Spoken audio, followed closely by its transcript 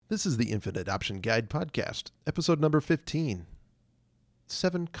This is the Infant Adoption Guide Podcast, episode number 15.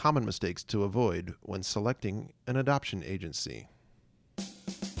 7 common mistakes to avoid when selecting an adoption agency.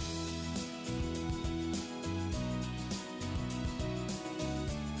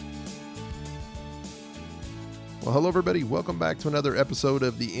 Well, hello, everybody. Welcome back to another episode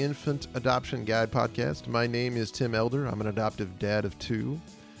of the Infant Adoption Guide Podcast. My name is Tim Elder. I'm an adoptive dad of 2,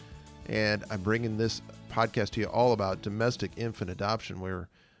 and I'm bringing this podcast to you all about domestic infant adoption, where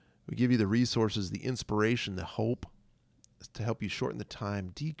we give you the resources, the inspiration, the hope to help you shorten the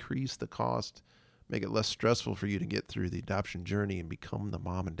time, decrease the cost, make it less stressful for you to get through the adoption journey and become the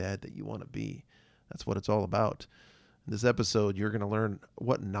mom and dad that you want to be. That's what it's all about. In this episode, you're going to learn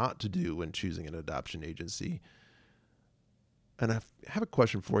what not to do when choosing an adoption agency. And I have a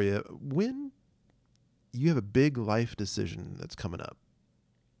question for you. When you have a big life decision that's coming up,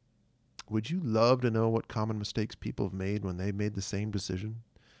 would you love to know what common mistakes people have made when they made the same decision?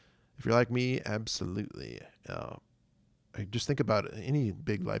 If you're like me, absolutely. I just think about any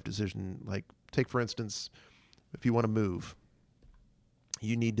big life decision. Like, take, for instance, if you want to move,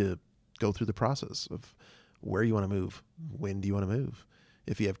 you need to go through the process of where you want to move. When do you want to move?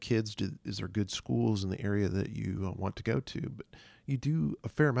 If you have kids, is there good schools in the area that you want to go to? But you do a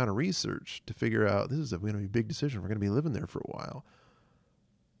fair amount of research to figure out this is going to be a big decision. We're going to be living there for a while.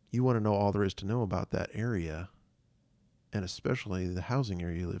 You want to know all there is to know about that area, and especially the housing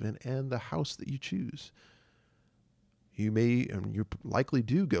area you live in and the house that you choose. You may, and you likely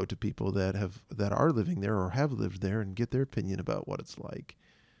do, go to people that are living there or have lived there and get their opinion about what it's like.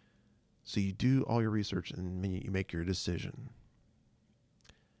 So you do all your research and you make your decision.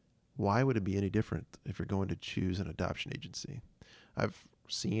 Why would it be any different if you're going to choose an adoption agency? I've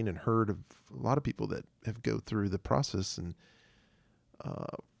seen and heard of a lot of people that have go through the process and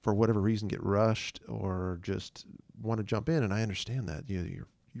for whatever reason get rushed or just want to jump in, and I understand that. You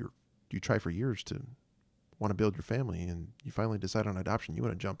try for years to want to build your family, and you finally decide on adoption. You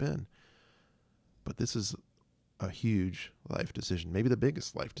want to jump in, but this is a huge life decision, maybe the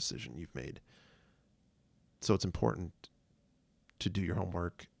biggest life decision you've made. So it's important to do your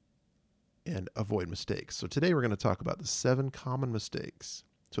homework and avoid mistakes. So today we're going to talk about the 7 common mistakes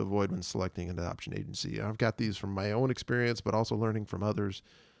to avoid when selecting an adoption agency. I've got these from my own experience, but also learning from others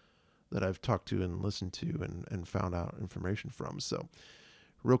that I've talked to and listened to and found out information from. So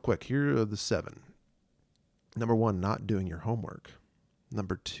real quick, here are the 7. Number 1, not doing your homework.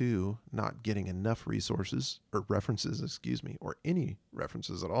 Number 2, not getting enough resources or references, or any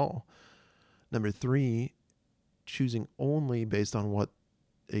references at all. Number 3, choosing only based on what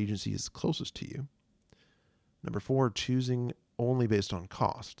agency is closest to you. Number 4, choosing only based on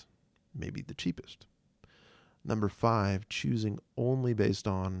cost, maybe the cheapest. Number 5, choosing only based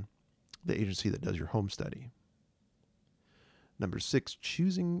on the agency that does your home study. Number 6,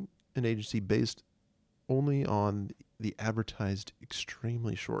 choosing an agency based only on the advertised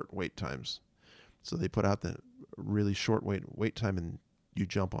extremely short wait times. So they put out the really short wait time and you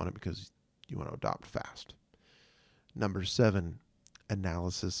jump on it because you want to adopt fast. Number 7,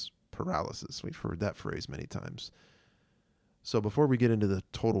 analysis paralysis. We've heard that phrase many times. So before we get into the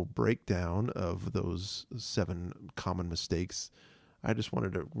total breakdown of those 7 common mistakes, I just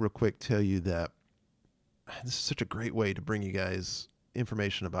wanted to real quick tell you that this is such a great way to bring you guys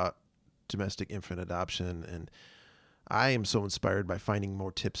information about domestic infant adoption. And I am so inspired by finding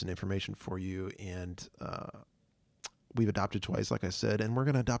more tips and information for you. And we've adopted twice, like I said, and we're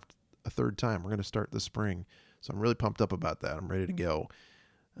going to adopt a third time. We're going to start this spring. So I'm really pumped up about that. I'm ready to go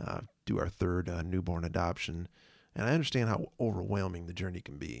do our third newborn adoption. And I understand how overwhelming the journey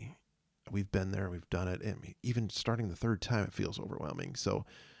can be. We've been there, we've done it, and even starting the third time, it feels overwhelming. So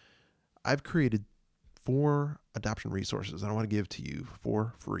I've created 4 adoption resources that I want to give to you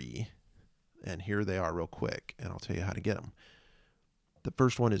for free. And here they are real quick, and I'll tell you how to get them. The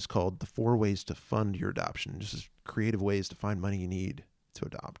first one is called The 4 Ways to Fund Your Adoption. Just as creative ways to find money you need to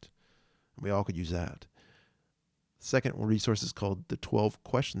adopt. We all could use that. The second resource is called The 12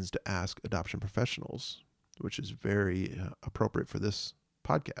 Questions to Ask Adoption Professionals, which is very appropriate for this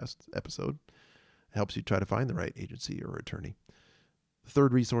podcast episode. It helps you try to find the right agency or attorney. The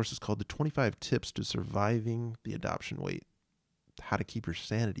third resource is called The 25 Tips to Surviving the Adoption Wait. How to keep your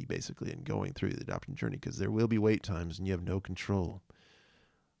sanity, basically, and going through the adoption journey, because there will be wait times and you have no control.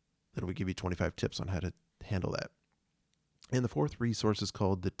 Then we give you 25 tips on how to handle that. And the fourth resource is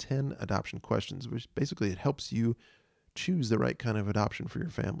called The 10 Adoption Questions, which basically it helps you choose the right kind of adoption for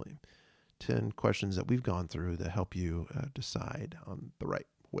your family. 10 questions that we've gone through that help you decide on the right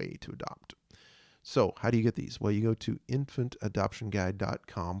way to adopt. So how do you get these? Well, you go to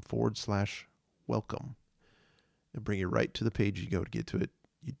infantadoptionguide.com/welcome. It'll bring you right to the page you go to get to it.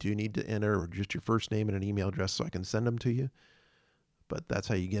 You do need to enter just your first name and an email address so I can send them to you. But that's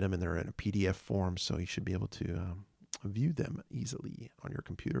how you get them, and they're in a PDF form, so you should be able to view them easily on your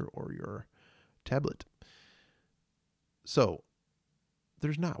computer or your tablet. So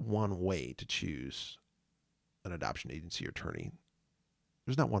there's not one way to choose an adoption agency or attorney.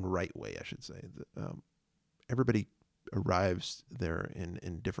 There's not one right way, I should say. Everybody arrives there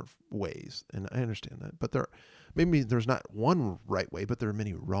in different ways, and I understand that. But maybe there's not one right way, but there are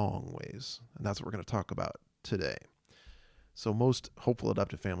many wrong ways, and that's what we're going to talk about today. So most hopeful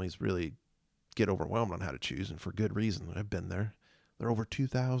adoptive families really get overwhelmed on how to choose, and for good reason. I've been there. There are over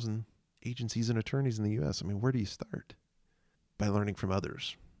 2,000 agencies and attorneys in the U.S. I mean, where do you start? By learning from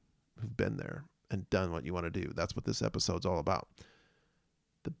others who've been there and done what you want to do. That's what this episode's all about.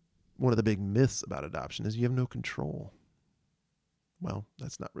 One of the big myths about adoption is you have no control. Well,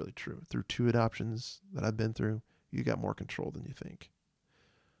 that's not really true. Through 2 adoptions that I've been through, you got more control than you think.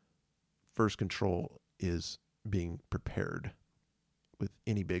 First control is being prepared with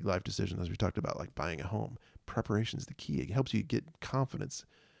any big life decision, as we talked about, like buying a home. Preparation is the key. It helps you get confidence,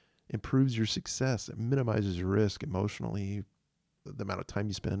 improves your success, it minimizes your risk emotionally, the amount of time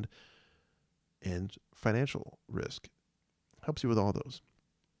you spend, and financial risk. Helps you with all those.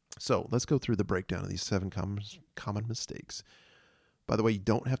 So let's go through the breakdown of these 7 common mistakes. By the way, you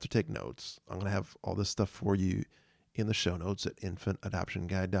don't have to take notes. I'm going to have all this stuff for you in the show notes at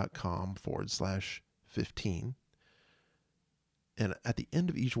infantadoptionguide.com/15. And at the end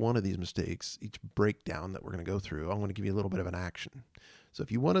of each one of these mistakes, each breakdown that we're going to go through, I'm going to give you a little bit of an action. So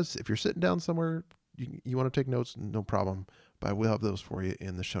if you're sitting down somewhere, you want to take notes, no problem. But we'll have those for you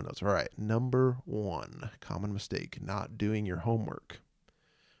in the show notes. All right. Number 1, common mistake, not doing your homework.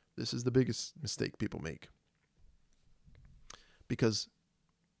 This is the biggest mistake people make, because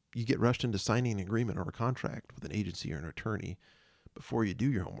you get rushed into signing an agreement or a contract with an agency or an attorney before you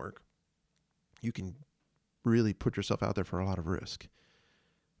do your homework. You can really put yourself out there for a lot of risk.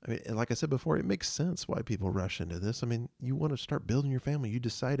 I mean, like I said before, it makes sense why people rush into this. I mean, you want to start building your family. You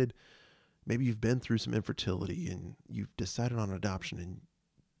decided, maybe you've been through some infertility and you've decided on adoption, and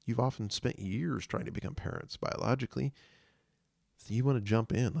you've often spent years trying to become parents biologically. So you want to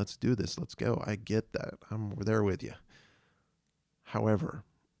jump in. Let's do this. Let's go. I get that. I'm there with you. However,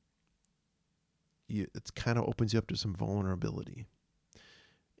 it kind of opens you up to some vulnerability,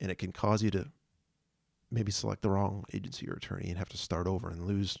 and it can cause you to maybe select the wrong agency or attorney and have to start over and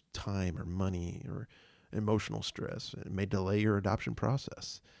lose time or money or emotional stress. It may delay your adoption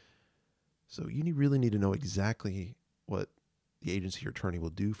process. So you really need to know exactly what the agency or attorney will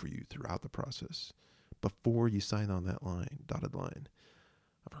do for you throughout the process before you sign on that dotted line.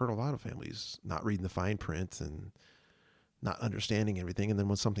 I've heard a lot of families not reading the fine print and not understanding everything. And then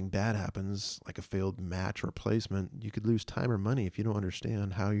when something bad happens, like a failed match or placement, you could lose time or money if you don't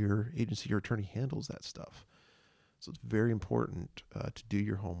understand how your agency or attorney handles that stuff. So it's very important to do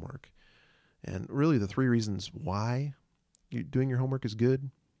your homework. And really the 3 reasons why doing your homework is good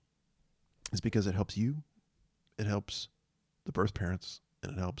is because it helps you, it helps the birth parents,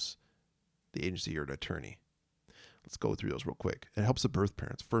 and it helps the agency or the attorney. Let's go through those real quick. It helps the birth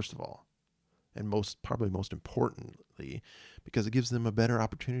parents, first of all, and probably most importantly, because it gives them a better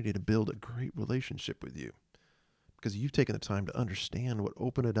opportunity to build a great relationship with you. Because you've taken the time to understand what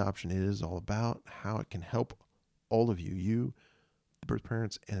open adoption is all about, how it can help all of you, the birth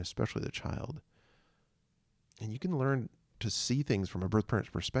parents, and especially the child. And you can learn to see things from a birth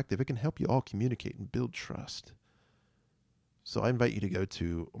parent's perspective. It can help you all communicate and build trust. So I invite you to go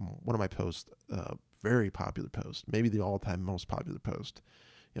to one of my posts, very popular post, maybe the all-time most popular post.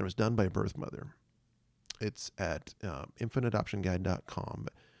 And it was done by a birth mother. It's at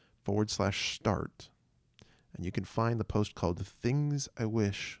infantadoptionguide.com/start. And you can find the post called "The Things I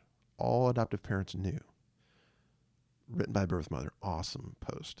Wish All Adoptive Parents Knew." Written by a birth mother. Awesome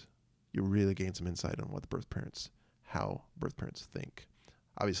post. You really gain some insight on how birth parents think.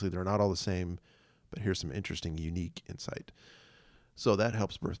 Obviously, they're not all the same, but here's some interesting, unique insight. So that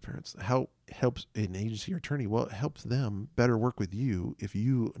helps birth parents. How helps an agency or attorney? Well, it helps them better work with you if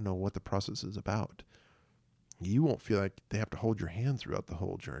you know what the process is about. You won't feel like they have to hold your hand throughout the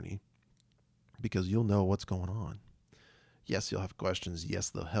whole journey because you'll know what's going on. Yes, you'll have questions. Yes,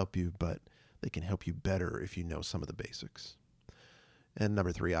 they'll help you, but they can help you better if you know some of the basics. And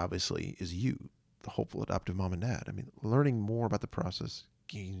number 3, obviously, is you, the hopeful adoptive mom and dad. I mean, learning more about the process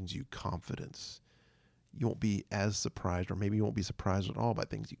gains you confidence. You won't be as surprised, or maybe you won't be surprised at all by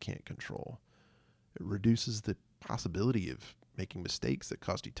things you can't control. It reduces the possibility of making mistakes that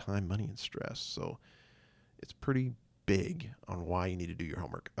cost you time, money, and stress. So it's pretty big on why you need to do your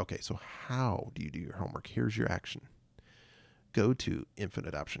homework. Okay, so how do you do your homework? Here's your action. go to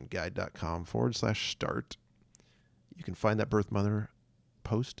infantadoptionguide.com/start. You can find that birth mother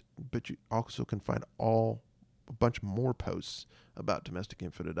post, but you also can find a bunch more posts about domestic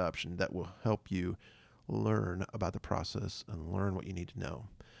infant adoption that will help you learn about the process and learn what you need to know.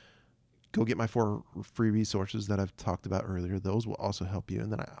 Go get my 4 free resources that I've talked about earlier. Those will also help you.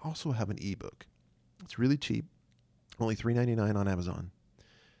 And then I also have an ebook. It's really cheap, only $3.99 on Amazon.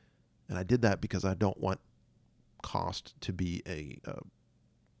 And I did that because I don't want cost to be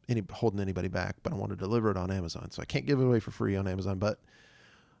holding anybody back, but I want to deliver it on Amazon. So I can't give it away for free on Amazon, but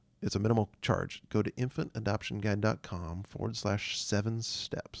it's a minimal charge. Go to infantadoptionguide.com/7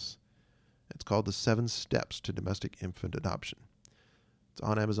 steps. It's called the 7 steps to domestic infant adoption. It's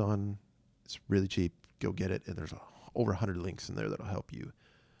on Amazon. It's really cheap. Go get it. And there's over 100 links in there that'll help you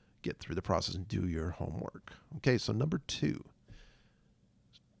get through the process and do your homework. Okay, so number 2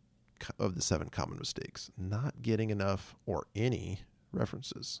 of the 7 common mistakes, not getting enough or any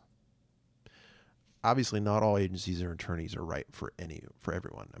references. Obviously, not all agencies or attorneys are right for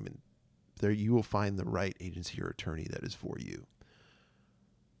everyone. I mean, there you will find the right agency or attorney that is for you.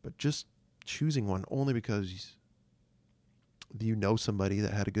 But just choosing one only because you know somebody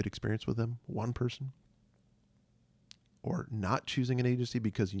that had a good experience with them, one person, or not choosing an agency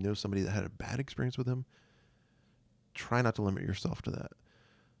because you know somebody that had a bad experience with them, try not to limit yourself to that.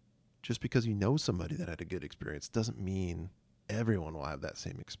 Just because you know somebody that had a good experience doesn't mean everyone will have that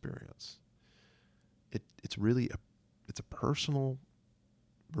same experience. It's really a personal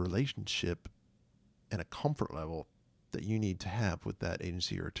relationship and a comfort level that you need to have with that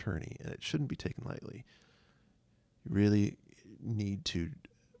agency or attorney, and it shouldn't be taken lightly. You really need to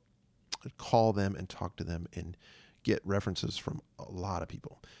call them and talk to them and get references from a lot of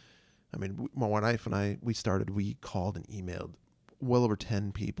people. I mean, my wife and I, we called and emailed well over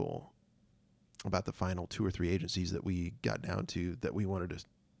 10 people about the final 2 or 3 agencies that we got down to that we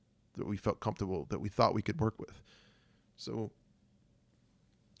felt comfortable, that we thought we could work with. So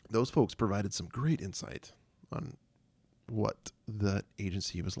those folks provided some great insight on what the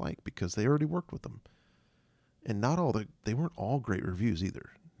agency was like because they already worked with them. And they weren't all great reviews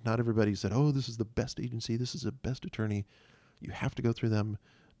either. Not everybody said, oh, this is the best agency, this is the best attorney, you have to go through them.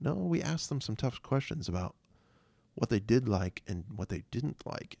 No, we asked them some tough questions about what they did like and what they didn't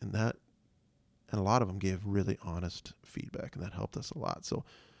like. And a lot of them gave really honest feedback, and that helped us a lot. So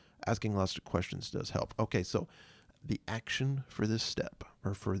asking lots of questions does help. Okay, so the action for this step,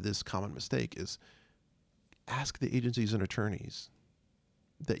 or for this common mistake, is ask the agencies and attorneys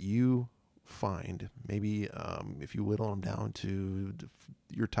that you find, maybe if you whittle them down to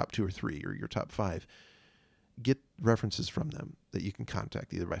your top 2 or 3 or your top 5, get references from them that you can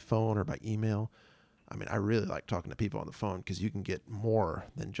contact either by phone or by email. I mean, I really like talking to people on the phone because you can get more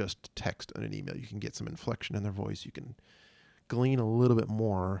than just text on an email. You can get some inflection in their voice. You can glean a little bit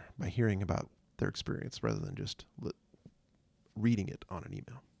more by hearing about their experience rather than just reading it on an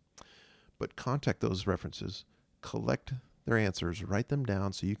email. But contact those references, collect their answers, write them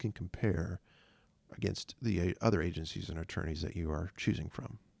down so you can compare against the other agencies and attorneys that you are choosing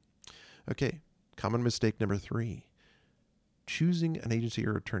from. Okay, common mistake number 3, choosing an agency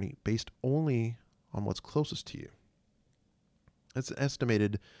or attorney based only on what's closest to you. It's an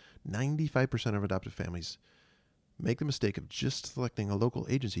estimated 95% of adoptive families make the mistake of just selecting a local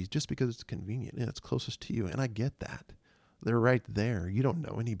agency just because it's convenient and it's closest to you. And I get that. They're right there. You don't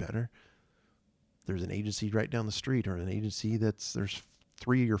know any better. There's an agency right down the street, or an agency there's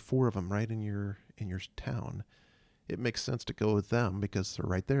 3 or 4 of them right in your town. It makes sense to go with them because they're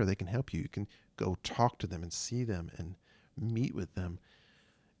right there. They can help you. You can go talk to them and see them and meet with them.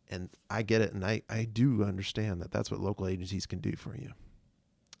 And I get it, and I do understand that that's what local agencies can do for you.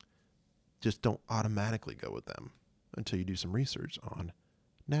 Just don't automatically go with them until you do some research on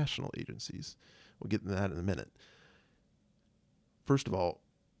national agencies. We'll get into that in a minute. First of all,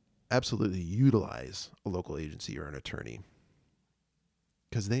 absolutely utilize a local agency or an attorney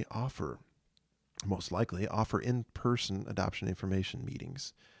because they most likely offer in-person adoption information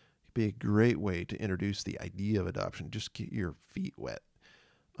meetings. It'd be a great way to introduce the idea of adoption. Just get your feet wet.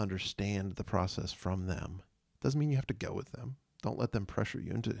 Understand the process from them. Doesn't mean you have to go with them. Don't let them pressure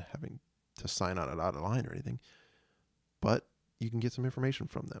you into having to sign on a dotted line or anything. But you can get some information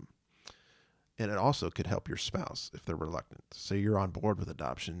from them. And it also could help your spouse if they're reluctant. Say you're on board with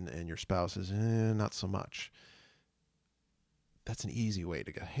adoption and your spouse is not so much. That's an easy way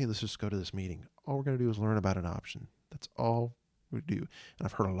to go, hey, let's just go to this meeting. All we're going to do is learn about adoption. That's all we do. And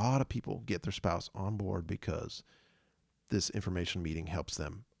I've heard a lot of people get their spouse on board because this information meeting helps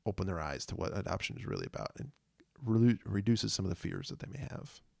them open their eyes to what adoption is really about and reduces some of the fears that they may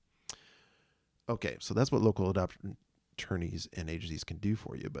have. Okay, so that's what local adoption attorneys and agencies can do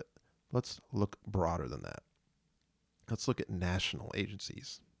for you, but let's look broader than that. Let's look at national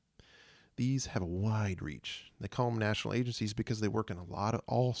agencies. These have a wide reach. They call them national agencies because they work in a lot of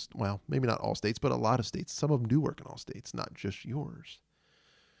maybe not all states, but a lot of states. Some of them do work in all states, not just yours.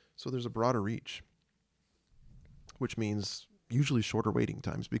 So there's a broader reach, which means usually shorter waiting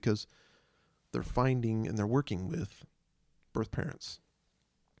times because they're finding and they're working with birth parents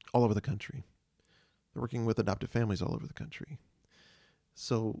all over the country. They're working with adoptive families all over the country.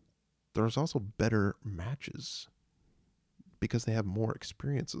 So there's also better matches because they have more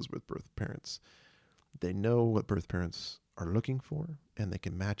experiences with birth parents. They know what birth parents are looking for, and they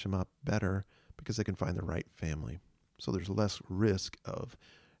can match them up better because they can find the right family. So there's less risk of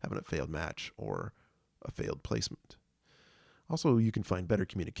having a failed match or a failed placement. Also, you can find better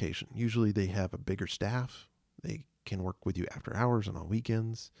communication. Usually they have a bigger staff. They can work with you after hours and on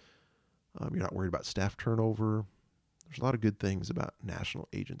weekends. You're not worried about staff turnover. There's a lot of good things about national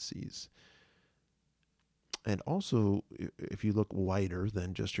agencies. And also, if you look wider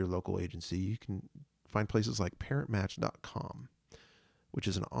than just your local agency, you can find places like parentmatch.com, which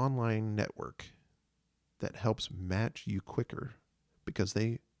is an online network that helps match you quicker because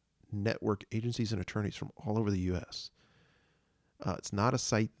they network agencies and attorneys from all over the U.S. It's not a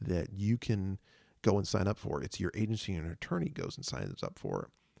site that you can go and sign up for. It's your agency and attorney goes and signs up for.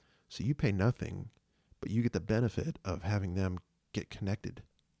 So you pay nothing, but you get the benefit of having them get connected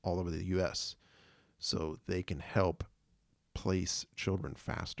all over the U.S. so they can help place children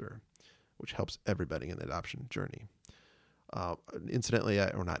faster, which helps everybody in the adoption journey. Not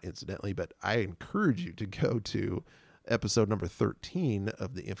incidentally, but I encourage you to go to episode number 13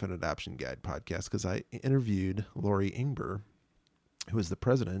 of the Infant Adoption Guide podcast because I interviewed Lori Ingber, who is the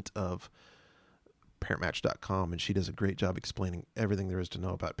president of ParentMatch.com, and she does a great job explaining everything there is to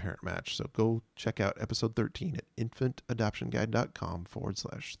know about Parent Match. So go check out episode 13 at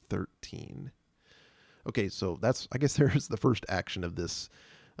infantadoptionguide.com/13. Okay, so I guess there's the first action of this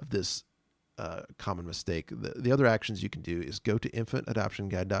common mistake. The other actions you can do is go to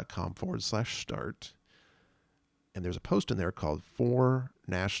infantadoptionguide.com/start, and there's a post in there called 4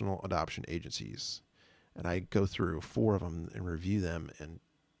 National Adoption Agencies. And I go through 4 of them and review them and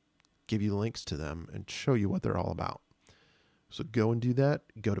give you links to them and show you what they're all about. So go and do that.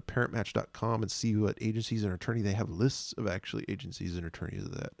 Go to parentmatch.com and see what agencies and attorney. They have lists of actually agencies and attorneys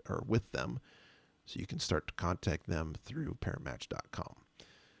that are with them. So you can start to contact them through parentmatch.com.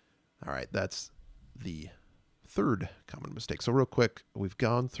 All right, that's the third common mistake. So real quick, we've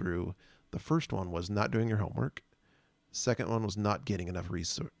gone through. The first one was not doing your homework. Second one was not getting enough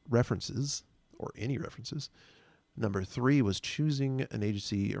references or any references. Number 3 was choosing an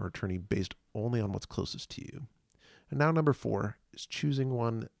agency or attorney based only on what's closest to you. And now number 4 is choosing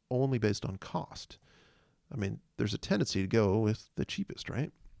one only based on cost. I mean, there's a tendency to go with the cheapest,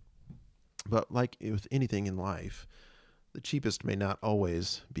 right? But like with anything in life, the cheapest may not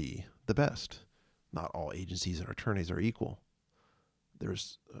always be the best. Not all agencies and attorneys are equal.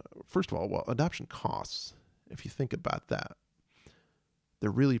 There's, first of all, adoption costs, if you think about that, they're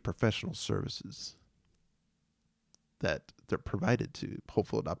really professional services that they're provided to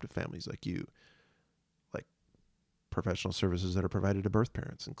hopeful adoptive families like you, like professional services that are provided to birth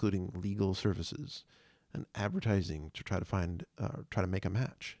parents, including legal services and advertising to try to make a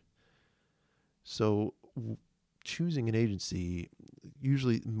match. So choosing an agency,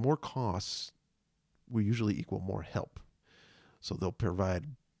 usually more costs will usually equal more help. So they'll provide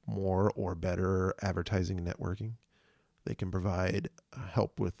more or better advertising and networking. They can provide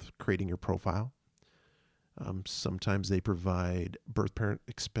help with creating your profile. Sometimes they provide birth parent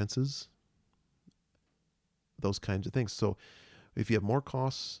expenses, those kinds of things. So if you have more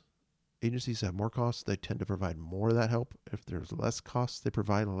costs, agencies have more costs, they tend to provide more of that help. If there's less costs, they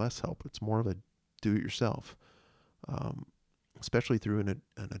provide less help. It's more of a do-it-yourself, especially through an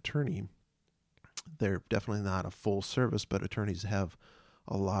attorney. They're definitely not a full service, but attorneys have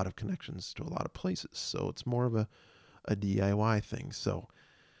a lot of connections to a lot of places. So it's more of a DIY thing. So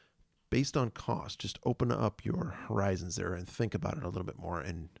based on cost, just open up your horizons there and think about it a little bit more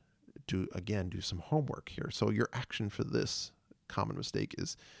and do some homework here. So your action for this common mistake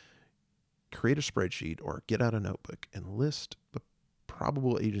is create a spreadsheet or get out a notebook and list the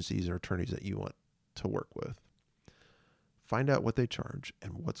probable agencies or attorneys that you want to work with. Find out what they charge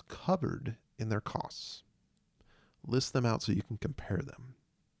and what's covered in their costs. List them out so you can compare them.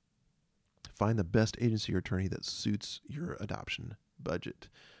 Find the best agency or attorney that suits your adoption budget.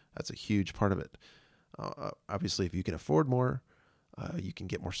 That's a huge part of it. Obviously, if you can afford more, you can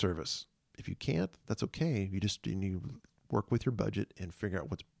get more service. If you can't, that's okay. You need to work with your budget and figure out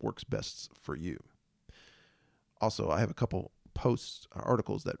what works best for you. Also, I have a couple posts,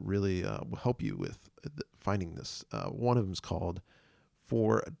 articles that really will help you with finding this. One of them is called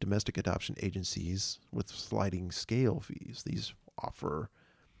For Domestic Adoption Agencies with Sliding Scale Fees. These offer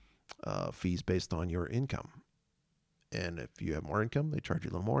fees based on your income. And if you have more income, they charge you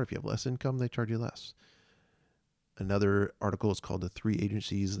a little more. If you have less income, they charge you less. Another article is called The 3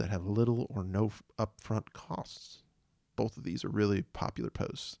 Agencies That Have Little or No Upfront Costs. Both of these are really popular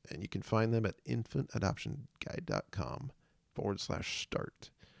posts, and you can find them at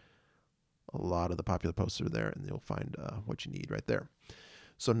infantadoptionguide.com/start. A lot of the popular posts are there, and you'll find what you need right there.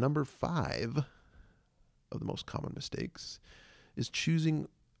 So number 5 of the most common mistakes is choosing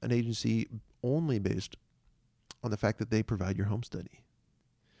an agency only based on the fact that they provide your home study.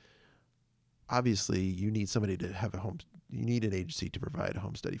 Obviously, you need somebody to have you need an agency to provide a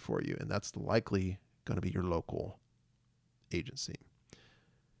home study for you, and that's likely going to be your local agency.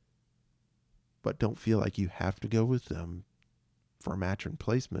 But don't feel like you have to go with them for a match and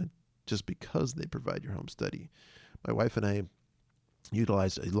placement just because they provide your home study. My wife and I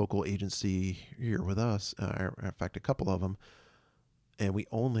utilized a local agency here with us, in fact, a couple of them, and we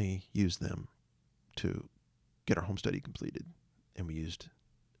only used them to get our home study completed. And we used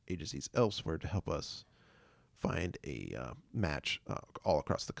agencies elsewhere to help us find a match all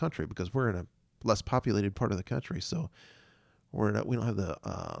across the country, because we're in a less populated part of the country. So we don't have the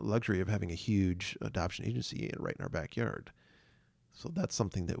luxury of having a huge adoption agency right in our backyard. So that's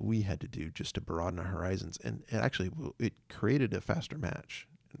something that we had to do just to broaden our horizons. And it created a faster match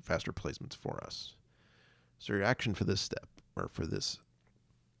and faster placements for us. So your action for this step, or for this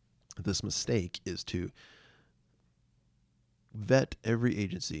mistake, is to vet every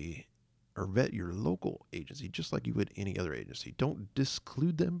agency, or vet your local agency just like you would any other agency. Don't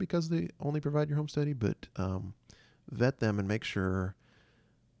disclude them because they only provide your home study, but vet them and make sure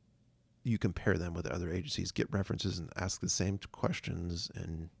you compare them with other agencies, get references, and ask the same questions,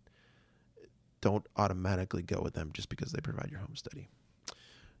 and don't automatically go with them just because they provide your home study.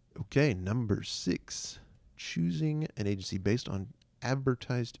 Okay, number 6, choosing an agency based on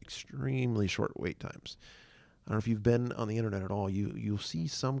advertised extremely short wait times. I don't know if you've been on the internet at all. You'll see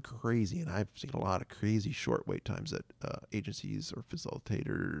some crazy, and I've seen a lot of crazy short wait times that agencies or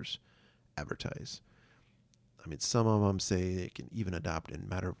facilitators advertise. I mean, some of them say they can even adopt in a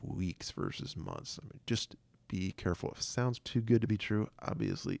matter of weeks versus months. I mean, just be careful. If it sounds too good to be true,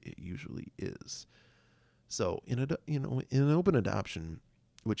 obviously it usually is. So in an open adoption,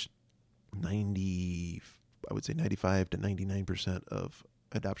 which I would say 95 to 99% of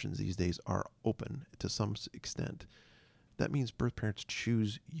adoptions these days are open to some extent. That means birth parents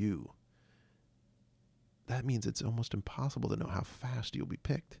choose you. That means it's almost impossible to know how fast you'll be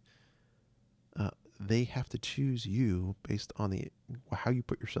picked. They have to choose you based on how you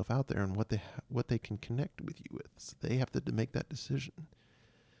put yourself out there and what they can connect with you with. So they have to make that decision.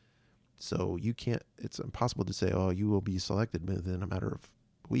 So it's impossible to say, oh, you will be selected within a matter of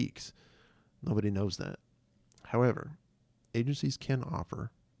weeks. Nobody knows that. However, agencies can offer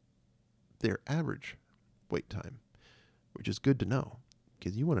their average wait time, which is good to know,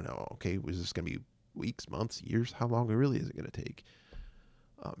 because you want to know, okay, is this going to be weeks, months, years? How long really is it going to take?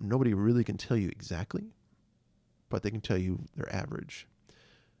 Nobody really can tell you exactly, but they can tell you their average.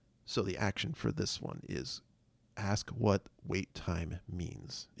 So the action for this one is ask what wait time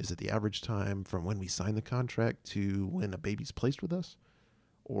means. Is it the average time from when we sign the contract to when a baby's placed with us?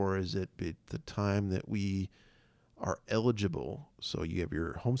 Or is it the time that we are eligible? So you have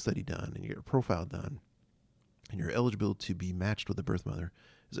your home study done and your profile done, and you're eligible to be matched with a birth mother.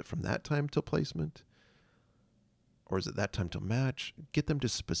 Is it from that time till placement? Or is it that time till match? Get them to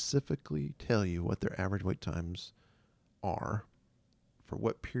specifically tell you what their average wait times are, for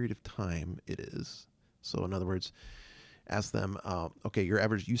what period of time it is. So in other words, ask them, okay,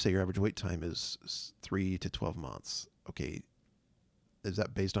 you say your average wait time is 3 to 12 months. Okay, is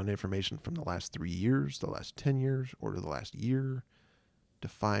that based on information from the last 3 years, the last 10 years, or the last year?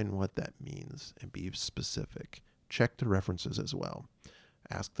 Define what that means and be specific. Check the references as well.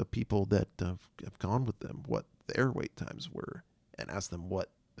 Ask the people that have gone with them what their wait times were, and ask them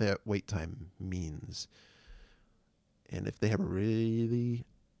what that wait time means. And if they have a really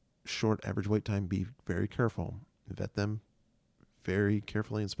short average wait time, be very careful. Vet them very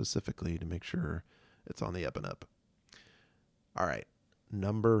carefully and specifically to make sure it's on the up and up. All right.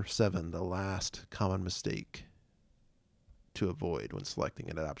 Number 7, the last common mistake to avoid when selecting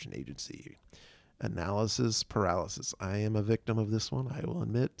an adoption agency: analysis paralysis. I am a victim of this one, I will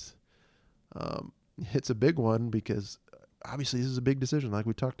admit. It's a big one because obviously this is a big decision like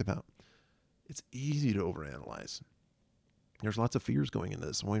we talked about. It's easy to overanalyze. There's lots of fears going into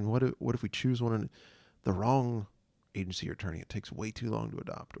this. I mean, what if we choose one the wrong agency or attorney, it takes way too long to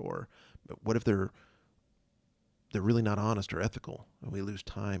adopt? Or what if they're really not honest or ethical, and we lose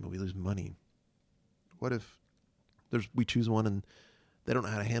time and we lose money? What if we choose one and they don't know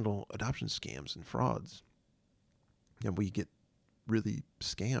how to handle adoption scams and frauds, and we get really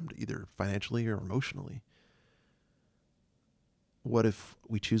scammed either financially or emotionally? What if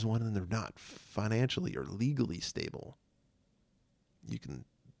we choose one and they're not financially or legally stable? You can,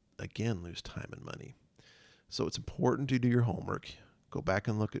 again, lose time and money. So it's important to do your homework. Go back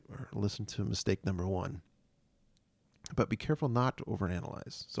and look at or listen to mistake number 1. But be careful not to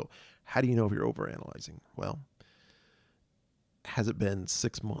overanalyze. So how do you know if you're overanalyzing? Well, has it been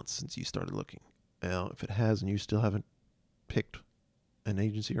 6 months since you started looking? Well, if it has and you still haven't picked an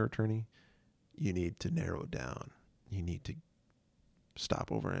agency or attorney, you need to narrow it down. You need to stop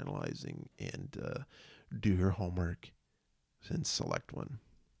overanalyzing and do your homework and select one.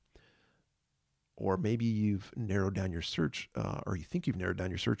 Or maybe you've narrowed down your search, or you think you've narrowed down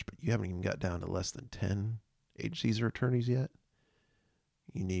your search, but you haven't even got down to less than 10 agencies or attorneys yet.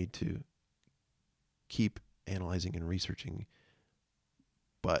 You need to keep analyzing and researching,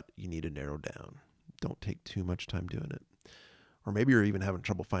 but you need to narrow down. Don't take too much time doing it. Or maybe you're even having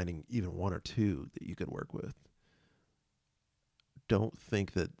trouble finding even 1 or 2 that you could work with. Don't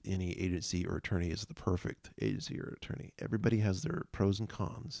think that any agency or attorney is the perfect agency or attorney. Everybody has their pros and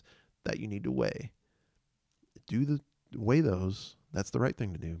cons that you need to weigh. Weigh those. That's the right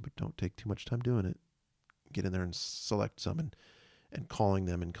thing to do, but don't take too much time doing it. Get in there and select some, and calling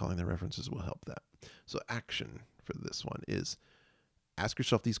them and calling their references will help that. So action for this one is ask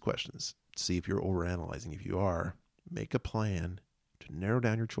yourself these questions. See if you're overanalyzing. If you are, make a plan to narrow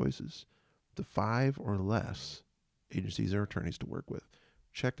down your choices to 5 or less agencies or attorneys to work with.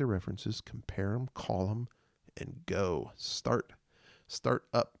 Check their references, compare them, call them, and go. Start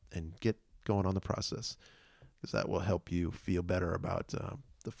up and get going on the process, because that will help you feel better about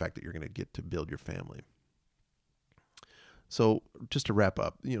the fact that you're going to get to build your family. So just to wrap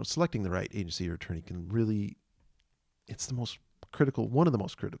up, selecting the right agency or attorney it's the most critical, one of the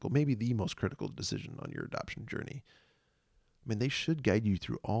most critical, maybe the most critical decision on your adoption journey. I mean, they should guide you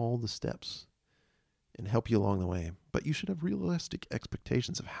through all the steps and help you along the way, but you should have realistic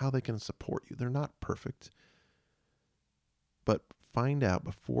expectations of how they can support you. They're not perfect, but find out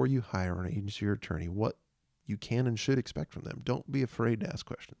before you hire an agency or attorney what you can and should expect from them. Don't be afraid to ask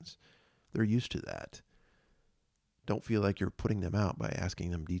questions. They're used to that. Don't feel like you're putting them out by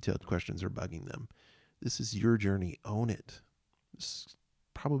asking them detailed questions or bugging them. This is your journey. Own it. This is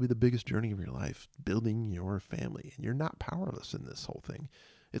probably the biggest journey of your life, building your family, and you're not powerless in this whole thing.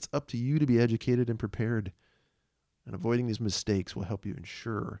 It's up to you to be educated and prepared, and avoiding these mistakes will help you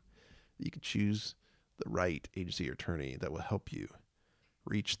ensure that you can choose the right agency or attorney that will help you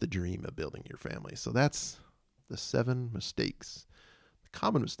reach the dream of building your family. So that's the 7 mistakes, the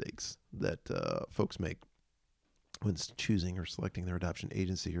common mistakes that folks make when choosing or selecting their adoption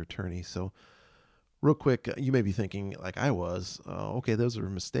agency or attorney. So real quick, you may be thinking, like I was, okay, those are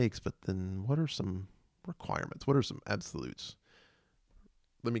mistakes, but then what are some requirements? What are some absolutes?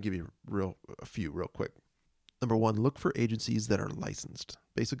 Let me give you a few real quick. Number 1, look for agencies that are licensed.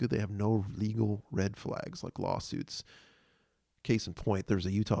 Basically, they have no legal red flags like lawsuits. Case in point, there's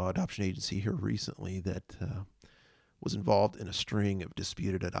a Utah adoption agency here recently that was involved in a string of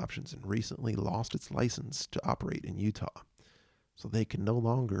disputed adoptions and recently lost its license to operate in Utah. So they can no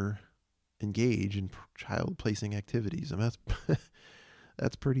longer engage in child placing activities. And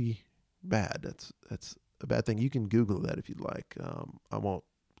that's pretty bad. That's a bad thing. You can Google that if you'd like.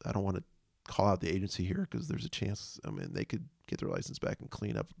 I don't want to call out the agency here because there's a chance, they could get their license back and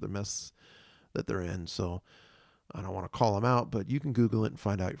clean up the mess that they're in. So I don't want to call them out, but you can Google it and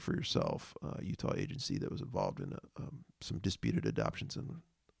find out for yourself. Utah agency that was involved in some disputed adoptions and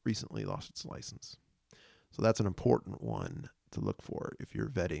recently lost its license. So that's an important one to look for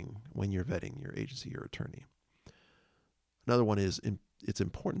when you're vetting your agency or attorney. Another one is it's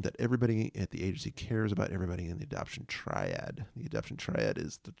important that everybody at the agency cares about everybody in the adoption triad. The adoption triad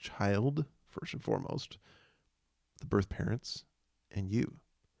is the child, first and foremost, the birth parents, and you.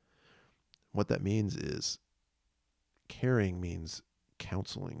 What that means is caring means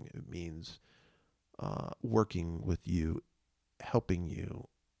counseling. It means working with you, helping you,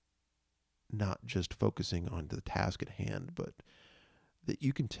 not just focusing on the task at hand, but that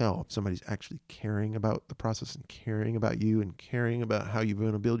you can tell if somebody's actually caring about the process and caring about you and caring about how you're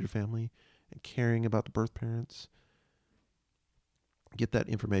going to build your family and caring about the birth parents. Get that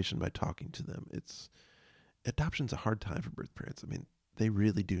information by talking to them. Adoption's a hard time for birth parents. They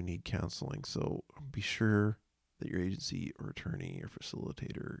really do need counseling. So be sure that your agency or attorney or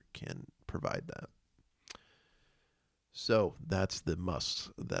facilitator can provide that. So that's the must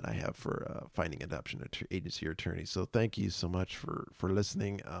that I have for finding adoption agency or attorney. So thank you so much for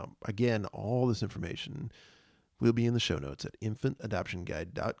listening. Again, all this information will be in the show notes at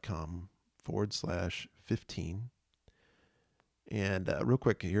infantadoptionguide.com/15. And real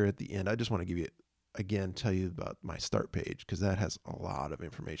quick here at the end, I just want to give you, again, tell you about my start page, because that has a lot of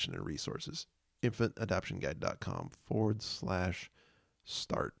information and resources.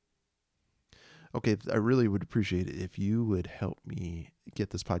 infantadoptionguide.com/start. Okay, I really would appreciate it if you would help me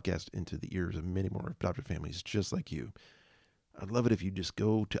get this podcast into the ears of many more adopted families just like you. I'd love it if you just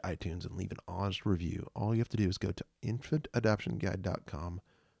go to iTunes and leave an honest review. All you have to do is go to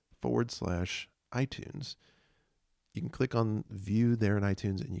infantadoptionguide.com/iTunes. You can click on view there in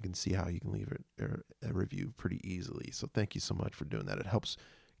iTunes, and you can see how you can leave a review pretty easily. So thank you so much for doing that. It helps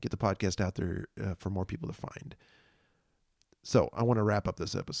get the podcast out there for more people to find. So I want to wrap up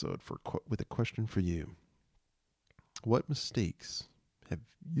this episode with a question for you. What mistakes have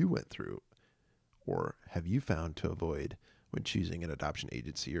you went through or have you found to avoid when choosing an adoption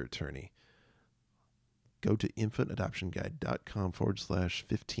agency or attorney? Go to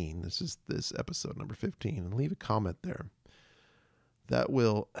infantadoptionguide.com/15. This is this episode number 15, and leave a comment there. That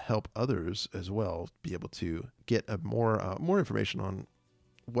will help others as well be able to get more information on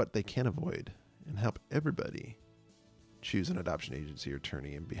what they can avoid, and help everybody choose an adoption agency or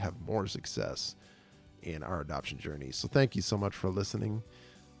attorney and have more success in our adoption journey. So thank you so much for listening.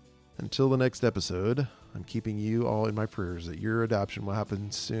 Until the next episode, I'm keeping you all in my prayers that your adoption will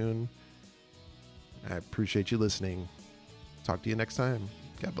happen soon. I appreciate you listening. Talk to you next time.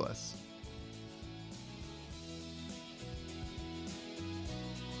 God bless.